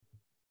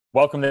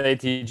Welcome to the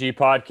ATG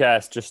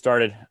podcast. Just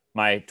started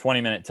my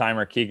 20-minute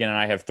timer. Keegan and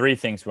I have three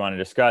things we want to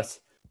discuss.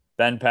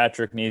 Ben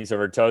Patrick, knees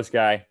over toes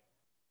guy.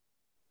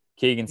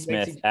 Keegan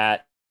Smith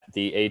at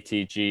the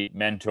ATG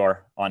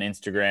Mentor on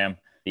Instagram,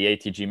 the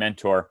ATG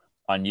Mentor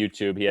on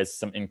YouTube. He has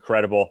some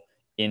incredible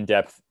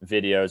in-depth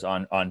videos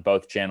on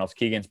both channels.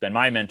 Keegan's been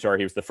my mentor.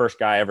 He was the first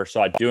guy I ever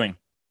saw doing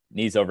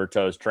knees over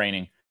toes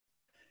training,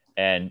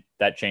 and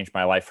that changed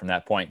my life from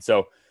that point.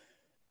 So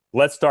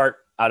let's start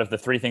out of the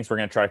three things we're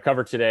going to try to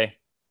cover today.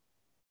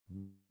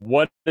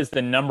 What is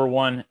the number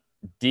one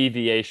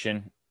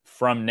deviation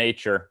from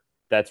nature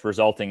that's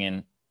resulting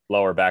in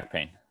lower back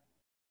pain?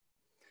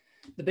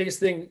 The biggest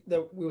thing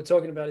that we were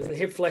talking about is the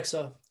hip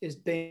flexor is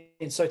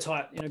being so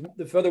tight.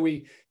 The further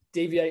we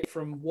deviate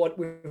from what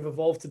we've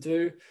evolved to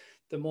do,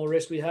 the more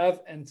risk we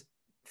have. And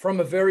from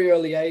a very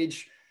early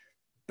age,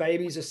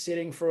 babies are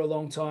sitting for a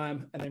long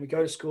time, and then we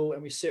go to school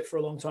and we sit for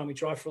a long time. We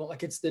drive for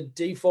like it's the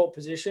default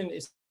position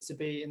is to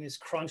be in this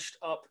crunched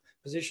up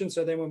position.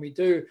 So then when we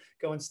do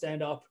go and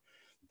stand up,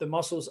 the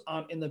muscles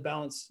aren't in the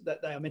balance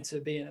that they are meant to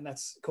be in. And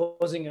that's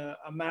causing a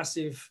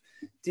massive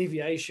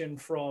deviation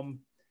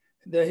from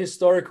the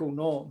historical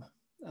norm.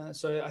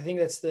 So I think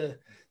that's the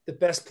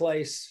best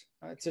place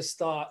to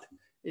start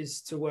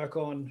is to work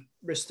on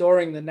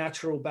restoring the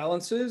natural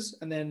balances.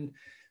 And then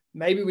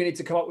maybe we need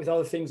to come up with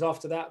other things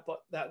after that,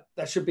 but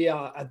that should be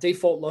our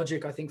default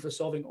logic, I think, for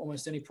solving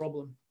almost any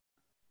problem.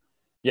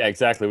 Yeah,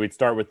 exactly. We'd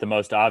start with the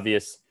most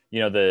obvious,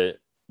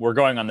 we're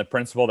going on the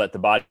principle that the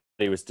body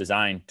was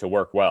designed to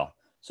work well.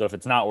 So if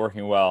it's not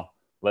working well,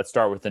 let's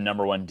start with the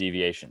number one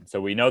deviation. So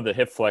we know the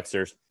hip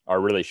flexors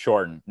are really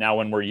shortened. Now,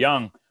 when we're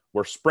young,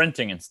 we're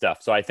sprinting and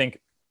stuff. So I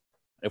think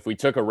if we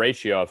took a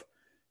ratio of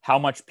how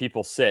much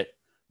people sit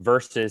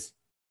versus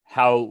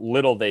how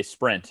little they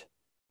sprint,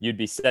 you'd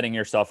be setting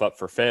yourself up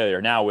for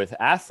failure. Now, with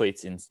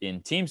athletes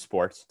in team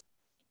sports,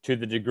 to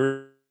the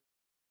degree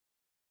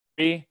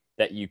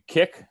that you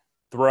kick,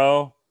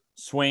 throw,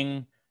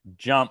 swing,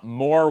 jump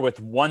more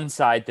with one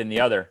side than the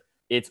other,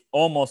 it's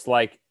almost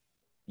like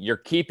you're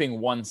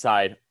keeping one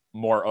side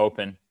more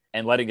open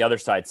and letting the other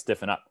side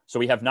stiffen up. So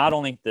we have not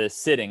only the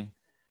sitting,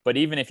 but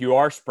even if you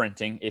are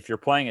sprinting, if you're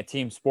playing a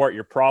team sport,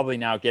 you're probably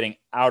now getting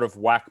out of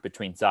whack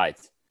between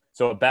sides.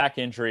 So a back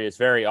injury is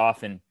very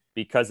often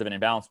because of an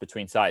imbalance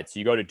between sides. So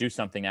you go to do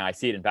something now, I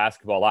see it in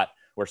basketball a lot,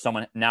 where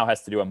someone now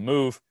has to do a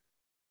move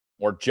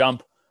or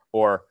jump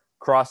or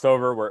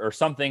crossover or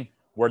something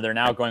where they're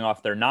now going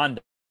off their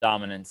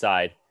non-dominant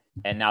side,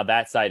 and now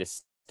that side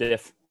is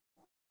stiff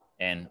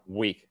and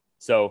weak.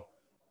 So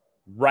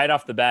right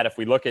off the bat, if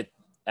we look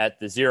at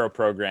the zero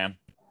program,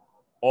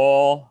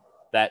 all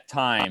that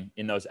time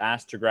in those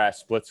ass to grass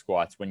split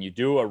squats, when you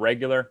do a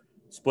regular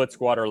split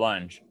squat or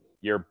lunge,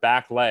 your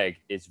back leg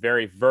is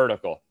very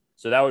vertical.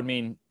 So that would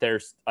mean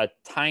there's a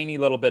tiny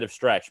little bit of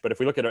stretch. But if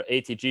we look at an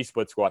ATG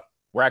split squat,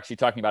 we're actually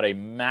talking about a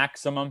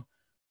maximum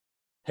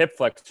hip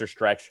flexor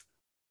stretch,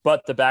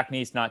 but the back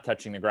knee's not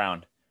touching the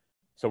ground.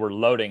 So we're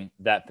loading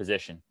that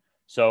position.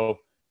 So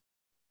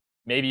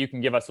maybe you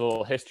can give us a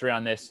little history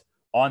on this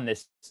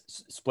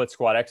split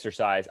squat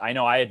exercise. I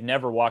know I had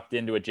never walked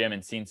into a gym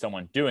and seen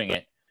someone doing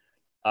it.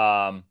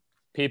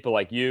 People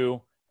like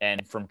you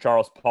and from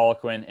Charles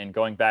Poliquin and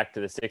going back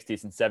to the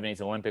 60s and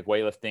 70s Olympic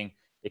weightlifting,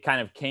 it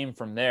kind of came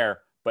from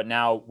there. But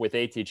now with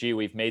ATG,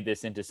 we've made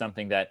this into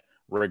something that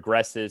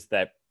regresses,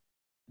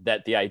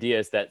 that the idea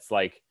is that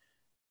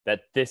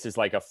this is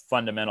like a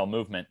fundamental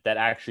movement that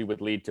actually would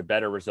lead to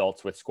better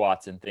results with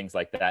squats and things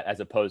like that, as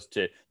opposed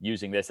to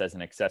using this as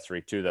an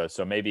accessory to those.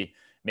 So maybe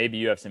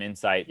you have some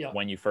insight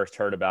when you first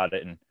heard about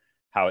it and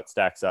how it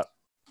stacks up.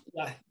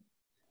 Yeah.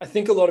 I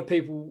think a lot of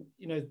people,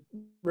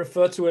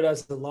 refer to it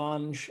as the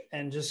lunge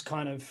and just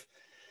kind of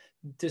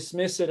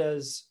dismiss it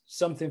as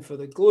something for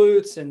the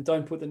glutes and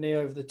don't put the knee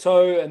over the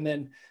toe. And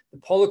then the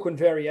Poliquin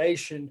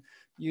variation,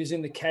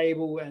 using the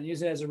cable and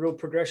using it as a real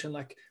progression,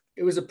 like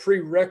it was a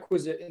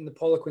prerequisite in the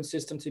Poliquin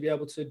system to be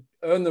able to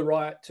earn the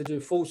right to do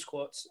full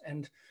squats.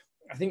 And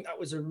I think that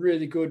was a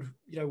really good,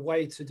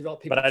 way to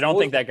develop people. But I don't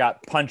think that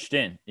got punched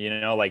in,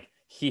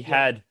 he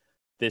had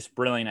this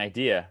brilliant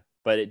idea,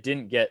 but it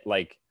didn't get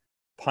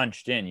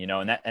punched in,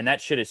 and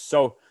that shit is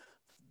so,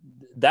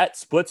 that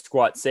split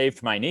squat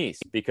saved my knees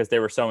because they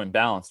were so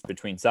imbalanced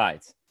between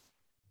sides.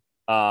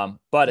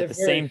 But at the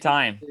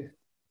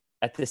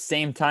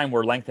same time,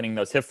 we're lengthening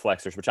those hip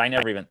flexors, which I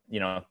never even,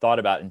 thought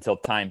about until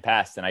time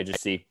passed. And I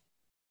just see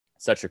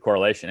such a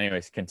correlation.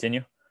 Anyways,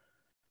 continue.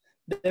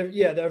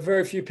 There are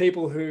very few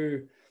people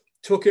who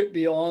took it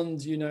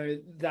beyond,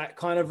 that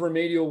kind of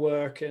remedial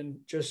work and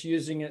just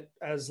using it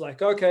as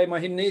okay, my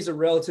knees are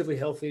relatively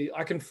healthy.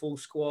 I can full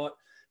squat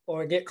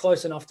or I get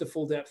close enough to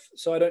full depth,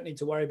 so I don't need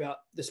to worry about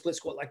the split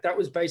squat. That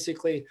was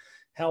basically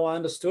how I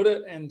understood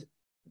it and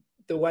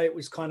the way it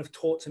was kind of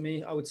taught to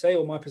me, I would say,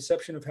 or my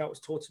perception of how it was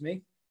taught to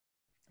me.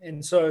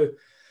 And so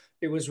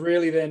it was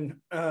really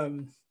then,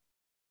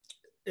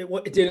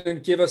 it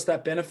didn't give us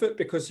that benefit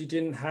because you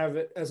didn't have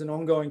it as an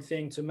ongoing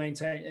thing to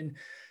maintain. And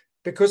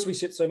because we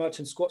sit so much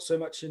and squat so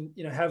much and,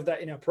 have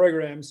that in our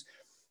programs,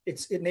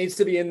 it needs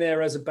to be in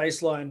there as a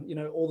baseline,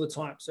 all the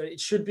time. So it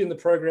should be in the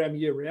program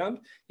year round.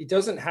 It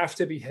doesn't have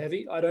to be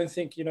heavy. I don't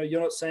think,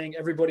 you're not saying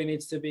everybody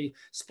needs to be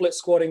split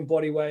squatting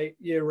body weight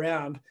year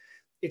round.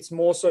 It's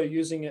more so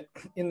using it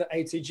in the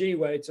ATG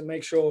way to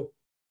make sure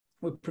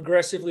we're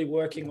progressively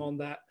working on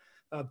that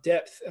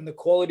depth and the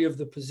quality of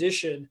the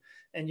position.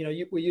 And,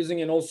 we're using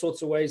it in all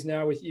sorts of ways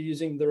now with you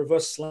using the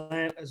reverse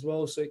slant as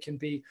well. So it can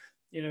be,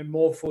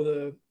 more for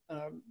the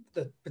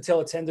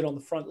patella tendon on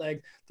the front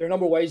leg. There are a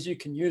number of ways you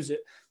can use it.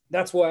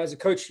 That's why as a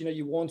coach,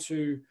 you want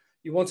to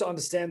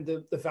understand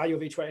the value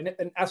of each way.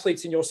 And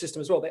athletes in your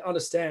system as well, they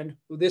understand,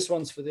 well, this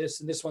one's for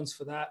this and this one's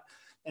for that.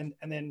 And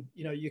then,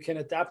 you can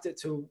adapt it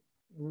to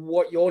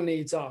what your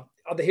needs are.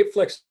 Are the hip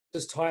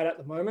flexors tired at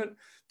the moment?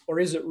 Or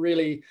is it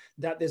really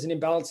that there's an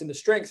imbalance in the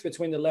strength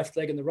between the left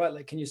leg and the right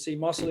leg? Can you see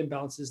muscle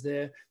imbalances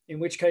there? In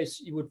which case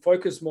you would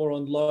focus more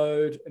on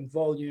load and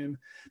volume,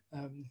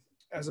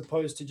 as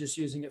opposed to just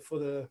using it for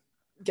the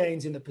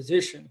gains in the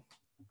position.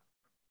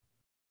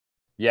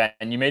 Yeah.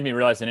 And you made me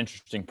realize an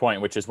interesting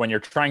point, which is when you're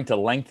trying to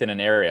lengthen an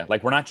area,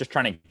 like we're not just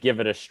trying to give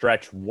it a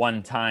stretch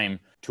one time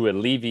to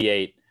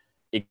alleviate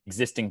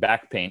existing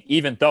back pain,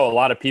 even though a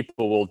lot of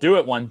people will do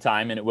it one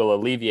time and it will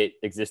alleviate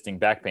existing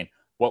back pain.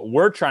 What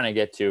we're trying to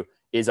get to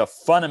is a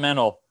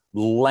fundamental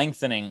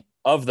lengthening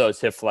of those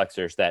hip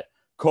flexors, that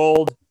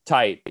cold,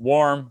 tight,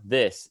 warm,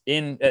 this,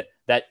 in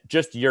that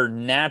just your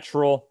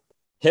natural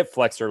hip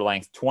flexor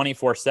length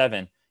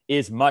 24/7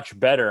 is much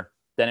better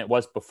than it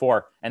was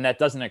before. And that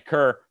doesn't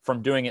occur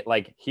from doing it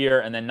like here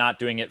and then not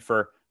doing it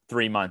for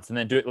 3 months and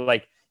then do it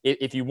like,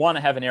 if you want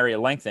to have an area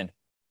lengthened,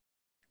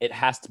 it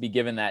has to be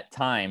given that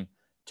time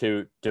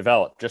to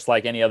develop, just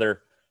like any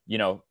other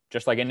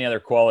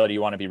quality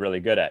you want to be really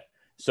good at.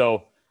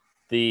 So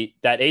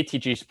that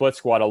ATG split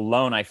squat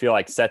alone, I feel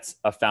like sets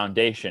a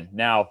foundation.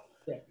 Now,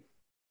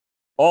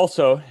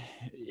 also,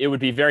 it would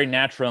be very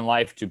natural in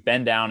life to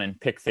bend down and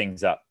pick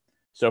things up.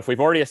 So if we've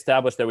already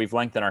established that we've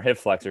lengthened our hip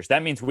flexors,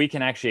 that means we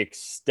can actually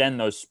extend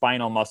those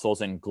spinal muscles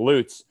and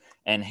glutes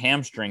and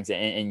hamstrings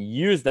and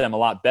use them a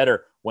lot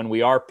better when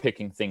we are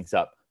picking things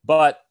up.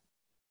 But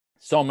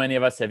so many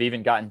of us have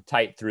even gotten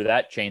tight through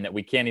that chain that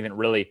we can't even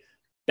really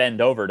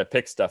bend over to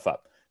pick stuff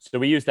up. So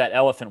we use that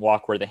elephant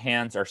walk where the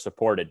hands are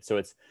supported. So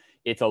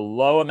it's a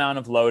low amount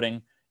of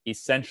loading,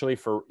 essentially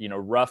for,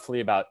 roughly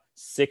about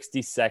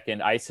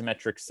 60-second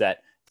isometric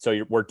set.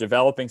 So we're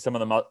developing some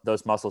of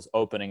those muscles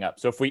opening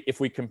up. So if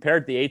we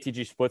compared the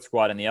ATG split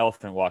squat and the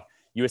elephant walk,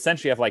 you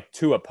essentially have like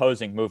two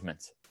opposing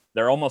movements.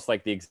 They're almost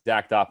like the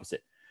exact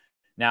opposite.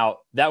 Now,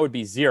 that would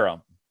be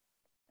 0.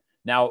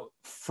 Now,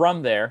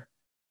 from there,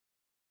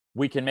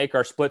 we can make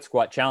our split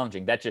squat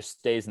challenging. That just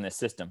stays in the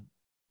system.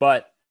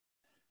 But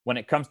when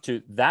it comes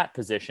to that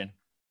position,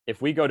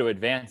 if we go to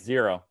advanced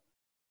 0,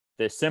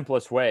 the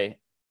simplest way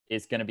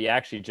is going to be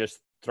actually just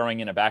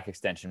throwing in a back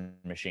extension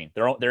machine.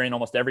 They're in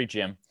almost every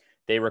gym.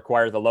 They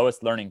require the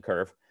lowest learning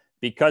curve.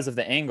 Because of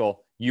the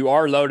angle, you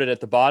are loaded at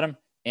the bottom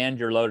and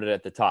you're loaded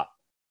at the top.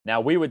 Now,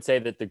 we would say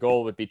that the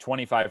goal would be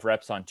 25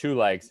 reps on 2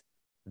 legs.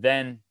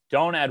 Then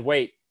don't add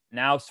weight.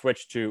 Now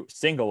switch to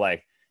single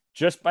leg.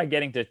 Just by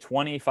getting to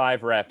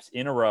 25 reps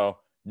in a row,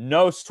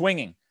 no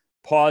swinging,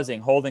 pausing,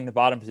 holding the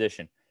bottom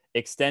position,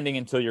 extending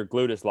until your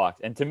glute is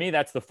locked. And to me,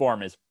 that's the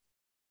form: is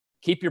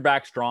keep your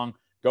back strong,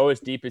 go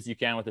as deep as you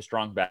can with a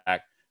strong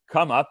back,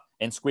 come up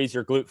and squeeze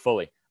your glute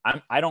fully.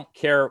 I don't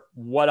care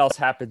what else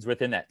happens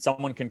within that.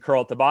 Someone can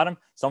curl at the bottom,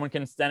 someone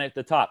can extend at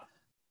the top.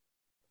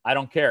 I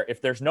don't care.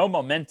 If there's no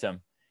momentum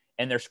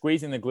and they're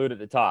squeezing the glute at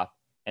the top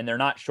and they're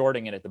not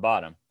shorting it at the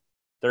bottom,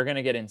 they're going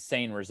to get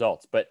insane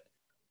results. But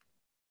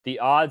the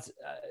odds,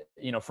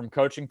 from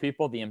coaching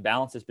people, the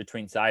imbalances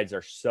between sides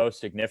are so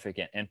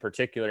significant, and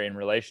particularly in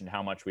relation to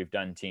how much we've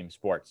done team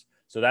sports.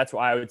 So that's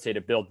why I would say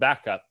to build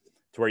back up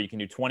to where you can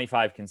do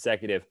 25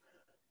 consecutive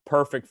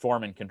perfect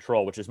form and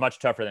control, which is much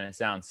tougher than it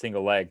sounds,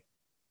 single leg.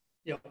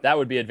 Yep. That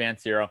would be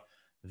advanced 0.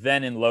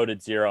 Then in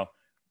loaded 0,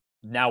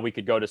 now we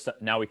can go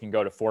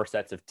to 4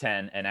 sets of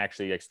 10 and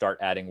actually start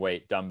adding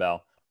weight,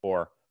 dumbbell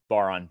or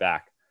bar on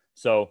back.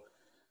 So,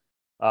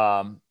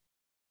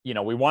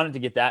 we wanted to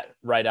get that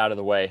right out of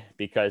the way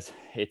because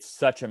it's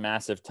such a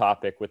massive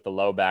topic with the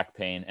low back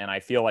pain. And I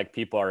feel like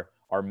people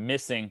are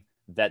missing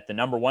that the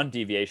number one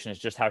deviation is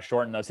just how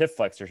shortened those hip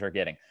flexors are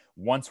getting.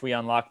 Once we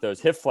unlock those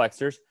hip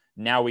flexors,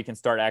 now we can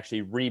start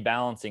actually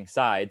rebalancing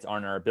sides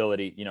on our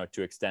ability,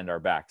 to extend our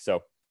back.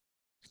 So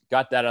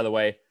got that out of the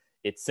way.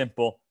 It's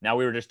simple. Now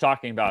we were just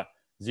talking about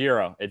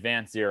 0,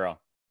 advanced 0,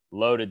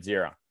 loaded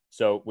 0.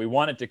 So we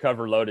wanted to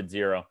cover loaded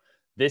 0.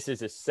 This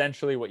is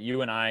essentially what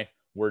you and I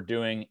were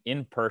doing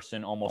in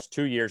person almost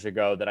 2 years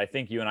ago, that I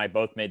think you and I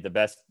both made the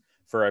best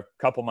for a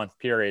couple month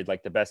period,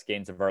 like the best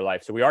gains of our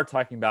life. So we are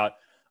talking about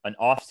an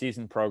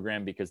off-season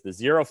program because the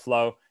 0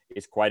 flow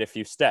is quite a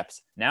few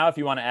steps. Now, if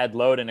you want to add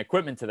load and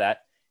equipment to that,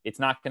 it's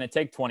not going to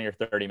take 20 or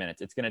 30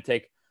 minutes. It's going to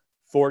take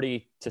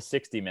 40 to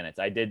 60 minutes.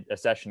 I did a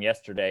session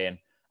yesterday and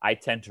I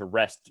tend to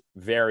rest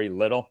very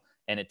little,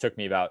 and it took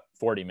me about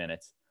 40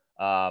 minutes.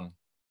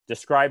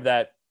 Describe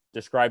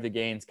the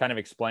gains, kind of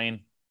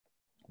explain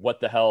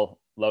what the hell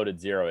loaded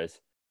 0 is.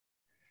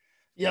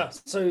 Yeah.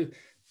 So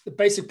the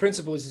basic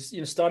principle is,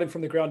 starting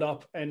from the ground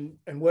up and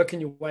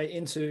working your way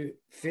into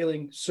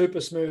feeling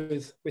super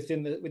smooth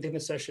within the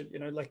session.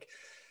 Like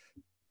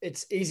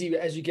it's easy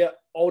as you get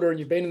older and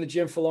you've been in the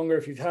gym for longer.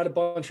 If you've had a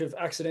bunch of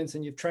accidents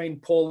and you've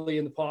trained poorly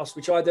in the past,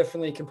 which I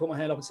definitely can put my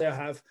hand up and say I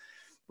have,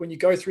 when you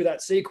go through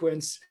that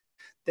sequence,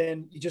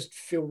 then you just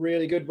feel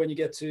really good when you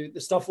get to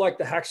the stuff like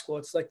the hack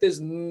squats. Like there's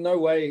no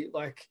way,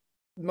 like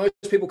most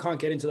people can't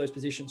get into those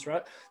positions,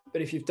 right?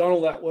 But if you've done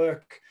all that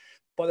work,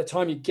 by the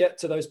time you get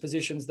to those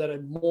positions that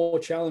are more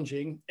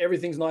challenging,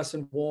 everything's nice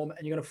and warm,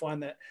 and you're going to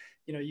find that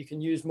you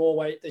can use more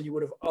weight than you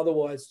would have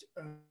otherwise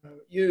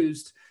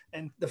used,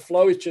 and the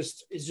flow is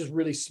just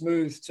really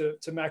smooth to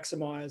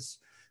maximize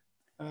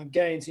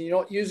gains. And you're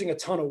not using a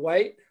ton of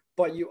weight,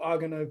 but you are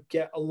going to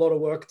get a lot of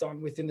work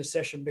done within the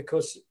session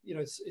because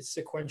it's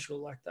sequential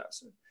like that.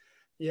 So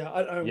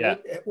yeah, Yeah.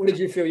 What did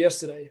you feel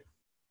yesterday?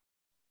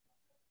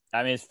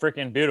 I mean, it's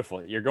freaking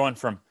beautiful. You're going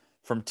from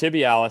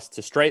tibialis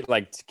to straight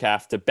leg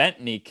calf to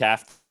bent knee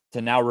calf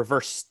to now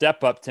reverse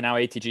step up to now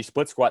ATG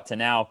split squat to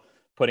now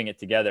putting it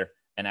together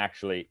and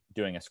actually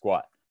doing a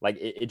squat. Like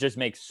it just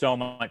makes so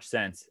much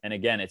sense. And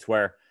again, it's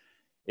where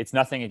it's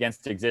nothing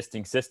against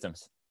existing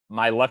systems.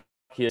 My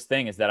luckiest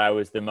thing is that I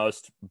was the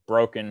most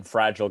broken,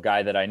 fragile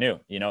guy that I knew.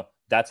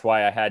 That's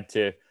why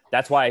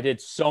I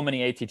did so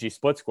many ATG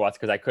split squats,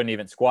 because I couldn't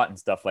even squat and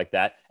stuff like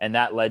that. And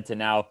that led to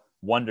now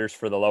wonders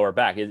for the lower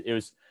back. It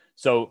was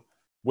so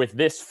with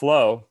this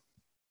flow,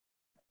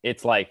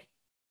 it's like,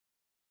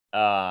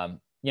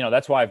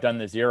 that's why I've done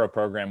the zero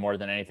program more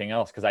than anything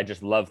else, because I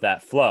just love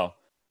that flow.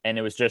 And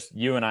it was just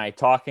you and I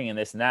talking and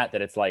this and that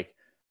it's like,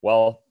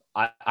 well,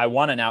 I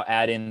want to now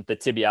add in the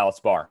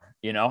tibialis bar.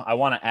 I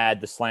want to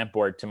add the slant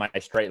board to my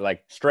straight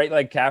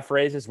leg calf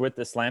raises with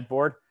the slant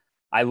board.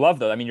 I love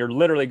those. I mean, you're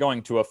literally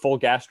going to a full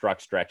gastroc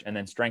stretch and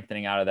then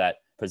strengthening out of that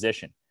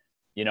position.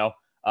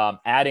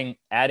 Adding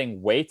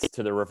weights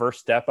to the reverse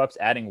step ups,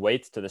 adding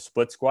weights to the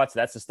split squats.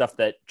 That's the stuff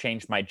that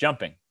changed my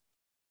jumping.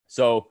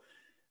 So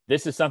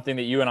this is something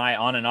that you and I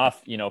on and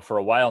off, for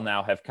a while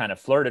now have kind of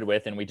flirted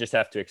with. And we just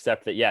have to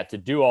accept that, to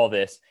do all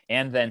this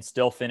and then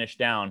still finish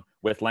down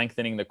with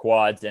lengthening the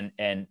quads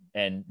and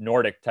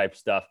Nordic type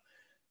stuff.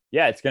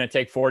 Yeah, it's going to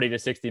take 40 to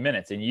 60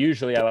 minutes. And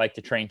usually I like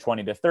to train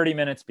 20 to 30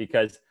 minutes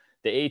because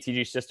the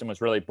ATG system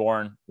was really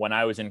born when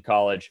I was in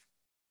college,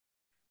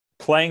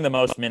 playing the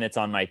most minutes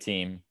on my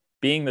team,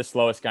 being the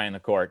slowest guy in the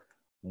court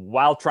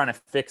while trying to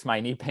fix my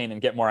knee pain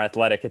and get more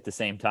athletic at the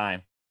same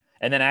time.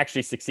 And then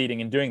actually succeeding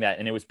in doing that.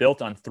 And it was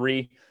built on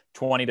 3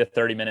 20 to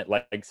 30 minute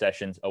leg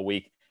sessions a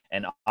week.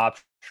 And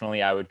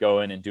optionally, I would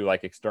go in and do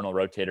like external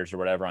rotators or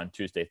whatever on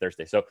Tuesday,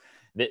 Thursday. So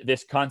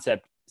this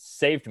concept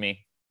saved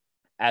me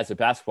as a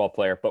basketball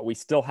player, but we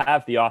still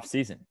have the off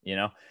season,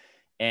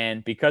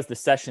 and because the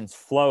sessions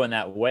flow in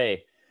that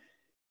way,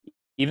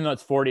 even though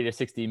it's 40 to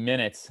 60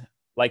 minutes,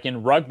 like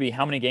in rugby,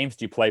 how many games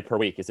do you play per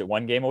week? Is it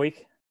 1 game a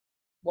week?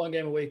 1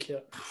 game a week. Yeah.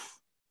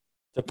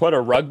 To put a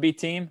rugby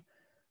team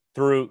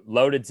through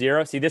loaded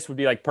zero. See, this would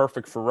be like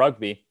perfect for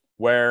rugby,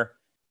 where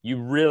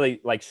you really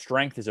like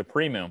strength is a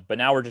premium. But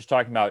now we're just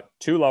talking about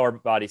 2 lower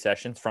body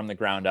sessions from the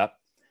ground up,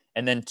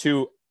 and then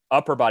 2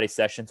 upper body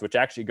sessions, which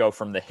actually go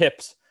from the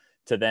hips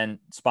to then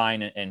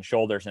spine and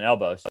shoulders and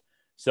elbows.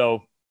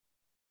 So,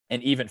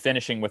 and even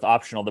finishing with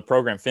optional, the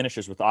program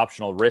finishes with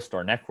optional wrist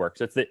or neck work.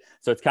 So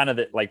it's kind of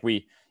like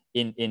we,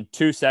 in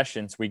 2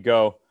 sessions, we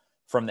go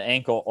from the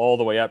ankle all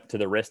the way up to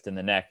the wrist and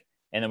the neck.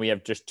 And then we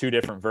have just 2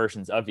 different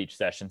versions of each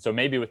session. So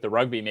maybe with the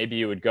rugby, maybe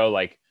you would go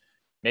like,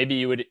 maybe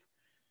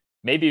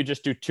you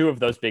just do 2 of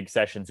those big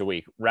sessions a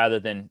week rather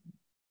than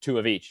 2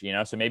 of each,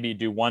 So maybe you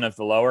do 1 of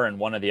the lower and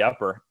 1 of the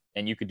upper,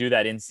 and you could do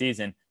that in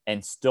season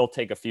and still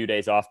take a few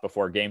days off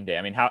before game day.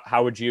 I mean,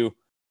 how would you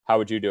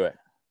do it?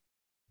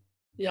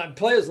 Yeah,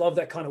 players love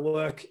that kind of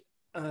work.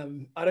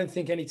 I don't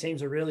think any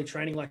teams are really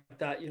training like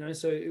that,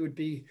 so it would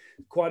be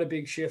quite a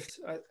big shift.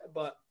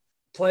 But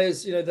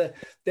players,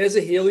 there's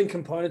a healing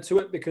component to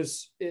it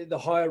because the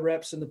higher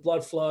reps and the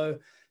blood flow,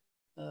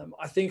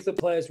 I think the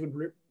players would,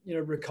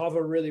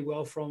 recover really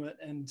well from it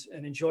and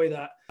enjoy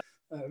that.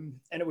 And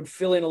it would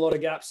fill in a lot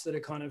of gaps that are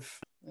kind of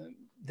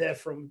there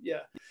from,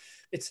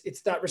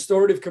 it's that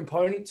restorative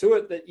component to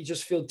it that you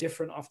just feel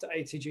different after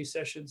ATG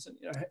sessions. And,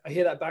 I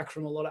hear that back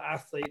from a lot of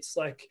athletes.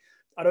 Like,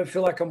 I don't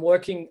feel like I'm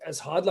working as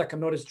hard, like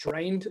I'm not as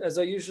drained as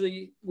I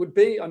usually would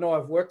be. I know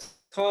I've worked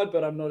hard,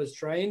 but I'm not as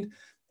drained.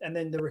 And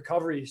then the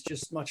recovery is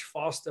just much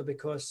faster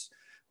because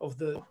of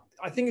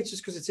I think it's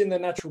just because it's in the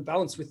natural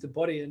balance with the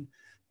body, and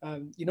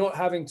you're not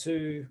having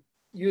to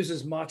use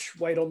as much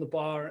weight on the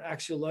bar and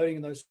actual loading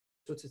and those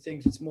sorts of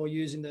things. It's more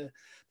using the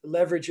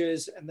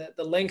leverages and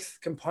the length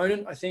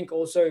component. I think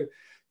also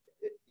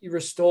you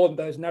restore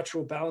those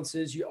natural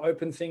balances, you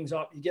open things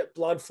up, you get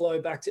blood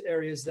flow back to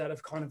areas that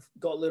have kind of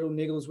got little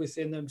niggles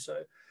within them.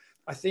 So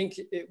I think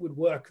it would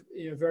work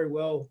very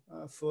well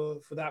for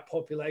that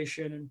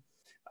population. And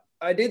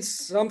I did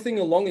something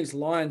along these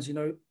lines,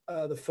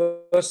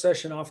 the first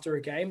session after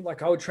a game,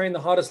 like I would train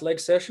the hardest leg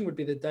session would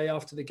be the day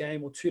after the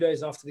game or 2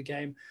 days after the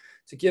game,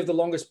 to give the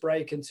longest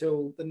break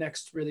until the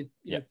next really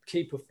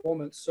key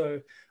performance.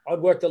 So I'd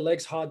work the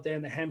legs hard there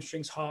and the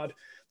hamstrings hard.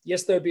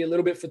 Yes, they'd be a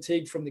little bit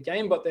fatigued from the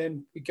game, but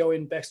then we go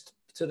in best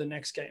to the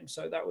next game.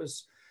 So that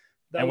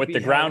and with the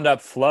ground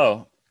up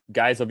flow,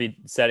 guys will be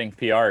setting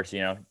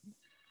PRs,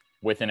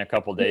 within a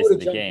couple days of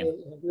the game.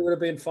 We would have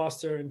been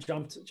faster and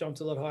jumped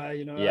a lot higher.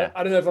 Yeah.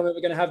 I don't know if I'm ever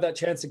going to have that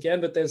chance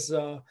again, but there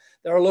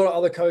are a lot of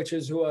other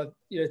coaches who are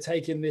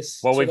taking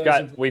this. Well,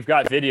 we've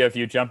got video of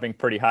you jumping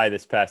pretty high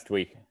this past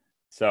week.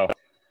 So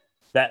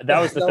that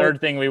was the third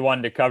thing we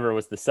wanted to cover,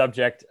 was the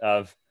subject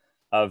of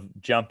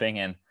jumping.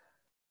 And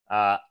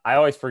I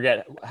always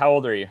forget, how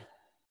old are you?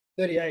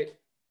 38.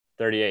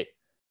 38.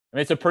 I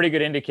mean, it's a pretty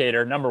good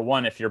indicator. Number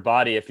one, if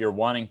you're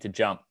wanting to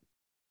jump.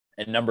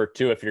 And number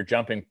two, if you're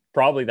jumping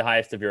probably the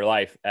highest of your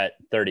life at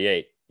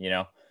 38,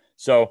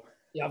 So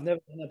yeah, I've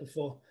never done that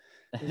before.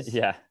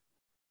 Yeah.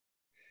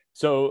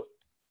 So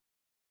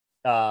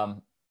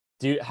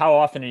how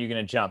often are you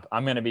going to jump?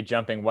 I'm going to be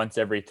jumping once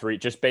every 3,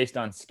 just based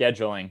on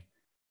scheduling.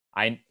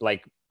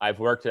 I've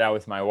worked it out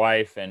with my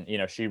wife, and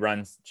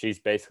she's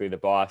basically the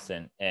boss,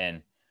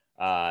 and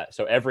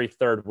so every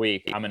third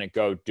week I'm going to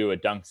go do a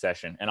dunk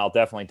session, and I'll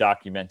definitely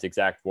document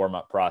exact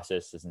warm-up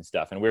processes and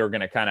stuff. And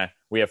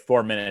we have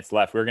 4 minutes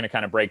left. We're going to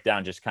kind of break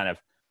down just kind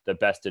of the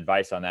best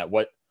advice on that.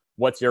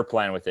 What's your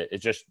plan with it?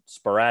 It's just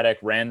sporadic,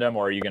 random,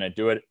 or are you going to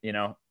do it,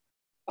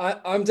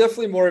 I'm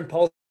definitely more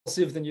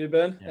impulsive than you,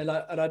 Ben. Yeah. And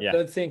I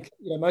don't think,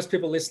 most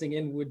people listening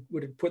in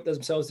would put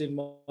themselves in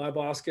my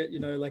basket.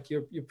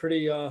 You're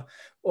pretty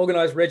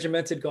organized,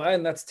 regimented guy,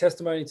 and that's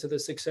testimony to the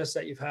success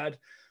that you've had.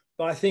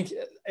 But I think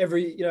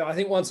I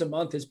think once a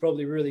month is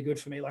probably really good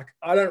for me. Like,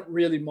 I don't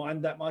really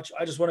mind that much.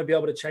 I just want to be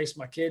able to chase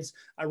my kids.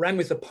 I ran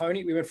with a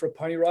pony. We went for a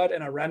pony ride,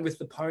 and I ran with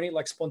the pony,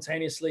 like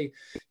spontaneously,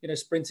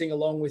 sprinting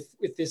along with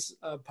this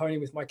pony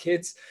with my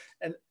kids.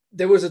 And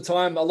there was a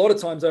lot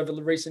of times over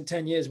the recent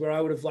 10 years where I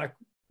would have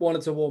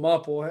wanted to warm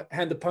up or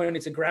hand the pony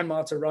to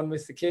grandma to run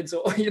with the kids,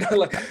 or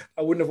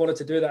I wouldn't have wanted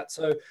to do that.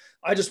 So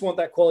I just want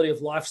that quality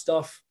of life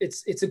stuff.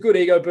 It's a good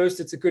ego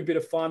boost. It's a good bit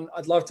of fun.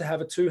 I'd love to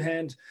have a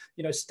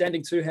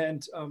standing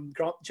two-hand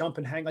jump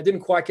and hang. I didn't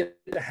quite get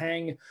the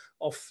hang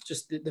off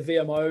just the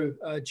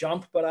VMO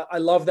jump, but I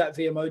love that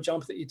VMO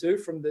jump that you do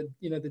from the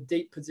the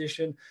deep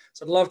position.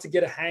 So I'd love to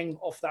get a hang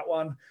off that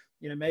one.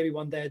 Maybe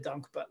one day a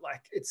dunk, but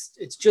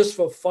it's just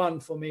for fun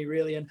for me,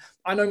 really. And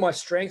I know my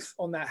strength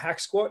on that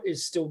hack squat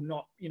is still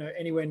not,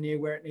 anywhere near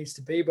where it needs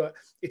to be, but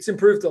it's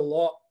improved a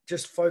lot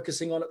just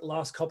focusing on it the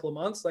last couple of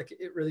months.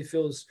 It really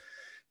feels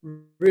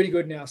really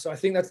good now. So I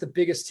think that's the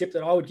biggest tip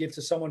that I would give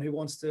to someone who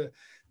wants to,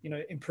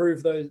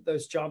 improve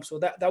those jumps. Or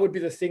that would be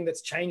the thing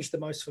that's changed the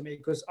most for me,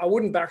 because I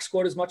wouldn't back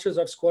squat as much as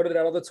I've squatted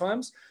at other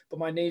times, but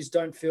my knees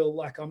don't feel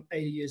like I'm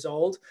 80 years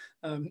old.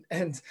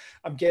 And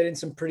I'm getting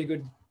some pretty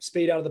good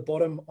speed out of the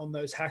bottom on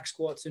those hack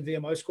squats and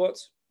VMO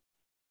squats.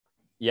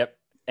 Yep.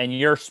 And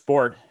your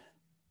sport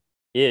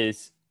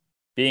is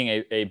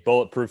being a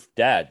bulletproof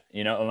dad,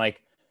 and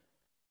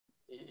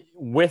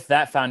with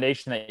that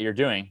foundation that you're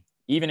doing,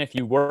 even if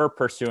you were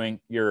pursuing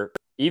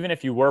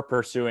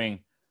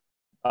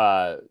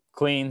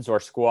cleans or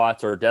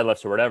squats or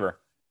deadlifts or whatever,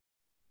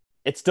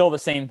 it's still the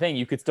same thing.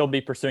 You could still be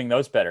pursuing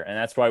those better. And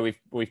that's why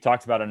we've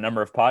talked about a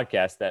number of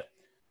podcasts that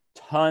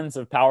tons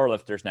of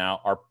powerlifters now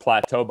are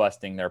plateau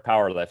busting their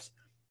power lifts.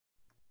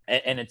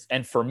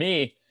 And for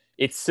me,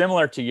 it's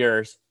similar to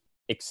yours,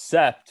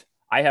 except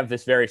I have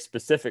this very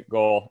specific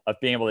goal of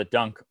being able to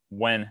dunk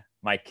when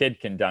my kid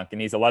can dunk,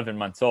 and he's 11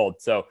 months old.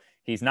 So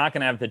he's not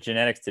going to have the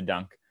genetics to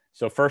dunk.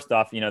 So first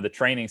off, the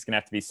training's going to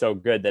have to be so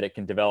good that it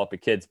can develop a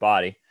kid's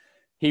body.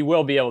 He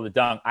will be able to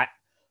dunk.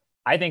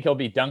 I think he'll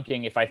be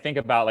dunking. If I think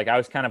about, I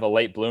was kind of a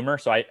late bloomer.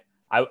 So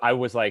I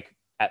was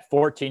at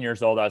 14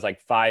 years old, I was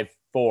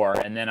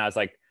 5'4", and then I was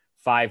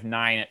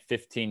 5'9" at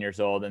 15 years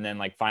old. And then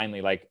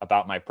finally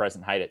about my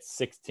present height at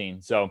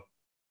 16. So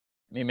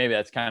maybe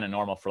that's kind of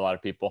normal for a lot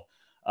of people.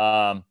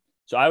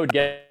 So I would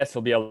guess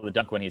he'll be able to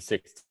dunk when he's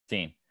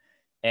 16.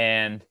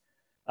 And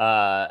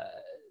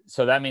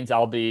so that means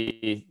I'll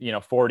be,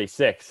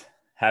 46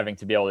 having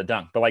to be able to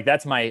dunk. But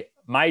that's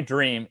my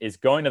dream, is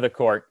going to the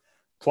court,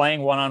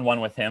 playing one-on-one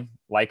with him.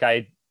 Like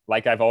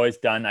I've always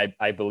done.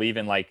 I believe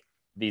in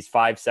these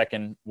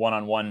 5-second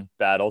one-on-one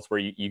battles where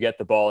you get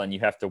the ball and you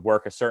have to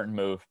work a certain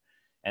move,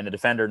 and the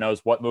defender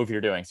knows what move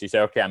you're doing. So you say,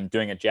 okay, I'm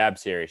doing a jab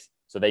series.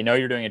 So they know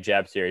you're doing a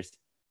jab series.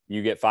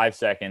 You get 5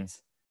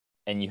 seconds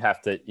and you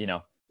have to,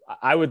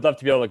 I would love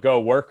to be able to go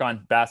work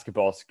on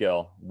basketball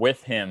skill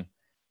with him,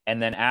 and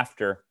then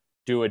after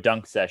do a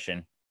dunk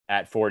session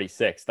at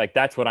 46.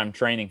 That's what I'm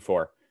training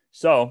for.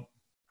 So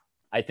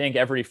I think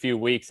every few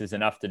weeks is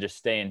enough to just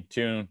stay in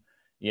tune,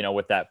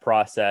 with that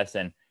process.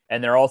 And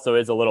there also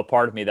is a little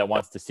part of me that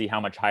wants to see how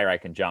much higher I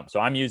can jump. So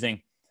I'm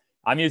using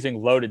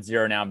loaded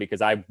zero now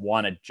because I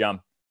want to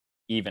jump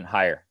even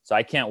higher. So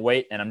I can't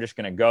wait, and I'm just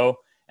going to go,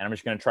 and I'm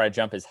just going to try to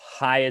jump as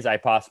high as I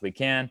possibly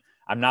can.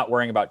 I'm not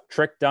worrying about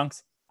trick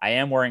dunks. I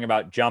am worrying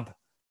about jump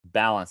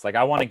balance.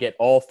 I want to get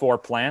all 4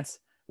 plants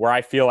where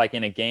I feel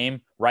in a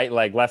game, right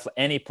leg, left,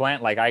 any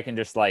plant, I can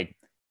just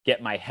get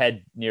my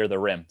head near the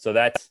rim. So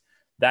that's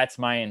that's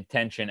my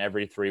intention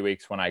every 3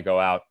 weeks when I go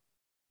out.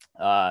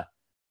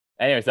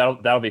 Anyways,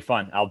 that'll be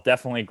fun. I'll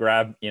definitely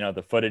grab,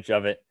 the footage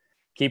of it.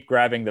 Keep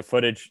grabbing the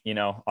footage,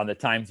 on the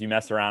times you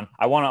mess around.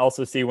 I want to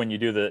also see when you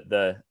do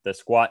the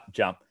squat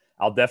jump.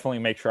 I'll definitely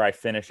make sure I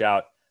finish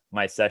out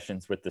my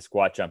sessions with the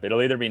squat jump.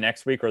 It'll either be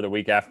next week or the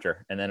week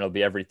after, and then it'll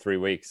be every 3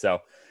 weeks. So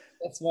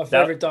that's my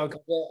favorite dunk.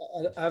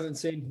 I haven't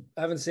seen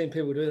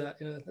people do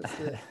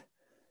that.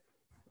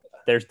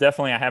 There's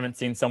definitely, I haven't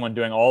seen someone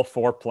doing all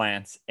 4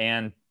 plants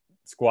and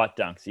squat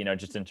dunks,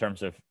 just in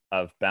terms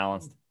of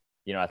balanced,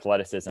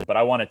 athleticism. But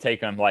I want to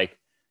take them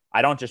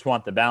I don't just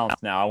want the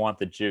balance now. I want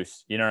the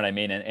juice. You know what I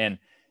mean? And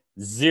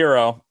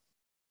zero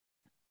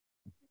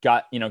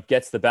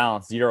gets the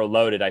balance. Zero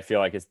loaded. I feel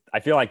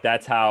like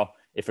that's how,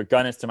 if a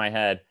gun is to my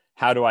head,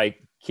 how do I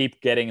keep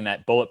getting in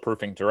that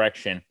bulletproofing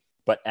direction,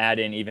 but add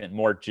in even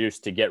more juice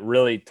to get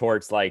really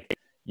towards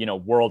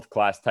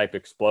world-class type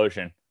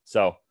explosion.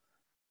 So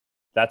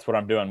that's what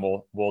I'm doing.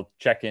 We'll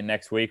check in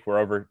next week. We're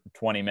over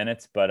 20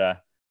 minutes,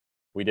 but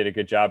we did a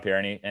good job here.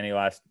 Any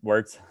last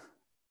words?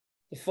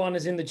 The fun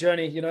is in the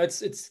journey.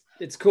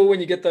 It's cool when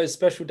you get those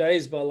special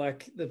days,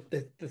 but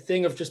the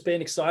thing of just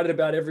being excited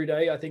about every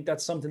day, I think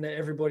that's something that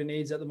everybody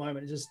needs at the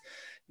moment. Just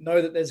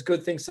know that there's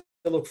good things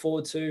to look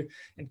forward to,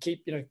 and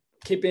keep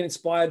being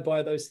inspired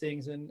by those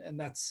things. And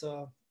that's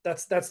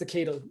the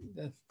key to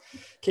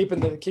keeping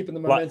the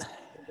momentum.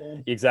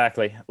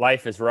 Exactly.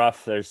 Life is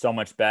rough. There's so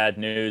much bad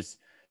news.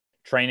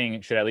 Training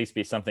should at least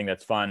be something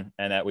that's fun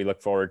and that we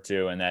look forward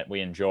to and that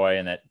we enjoy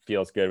and that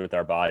feels good with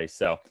our bodies.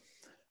 So,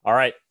 all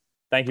right.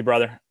 Thank you,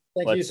 brother.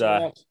 Thank you so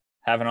much.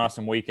 Have an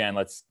awesome weekend.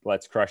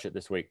 Let's crush it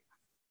this week.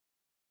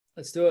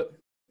 Let's do it.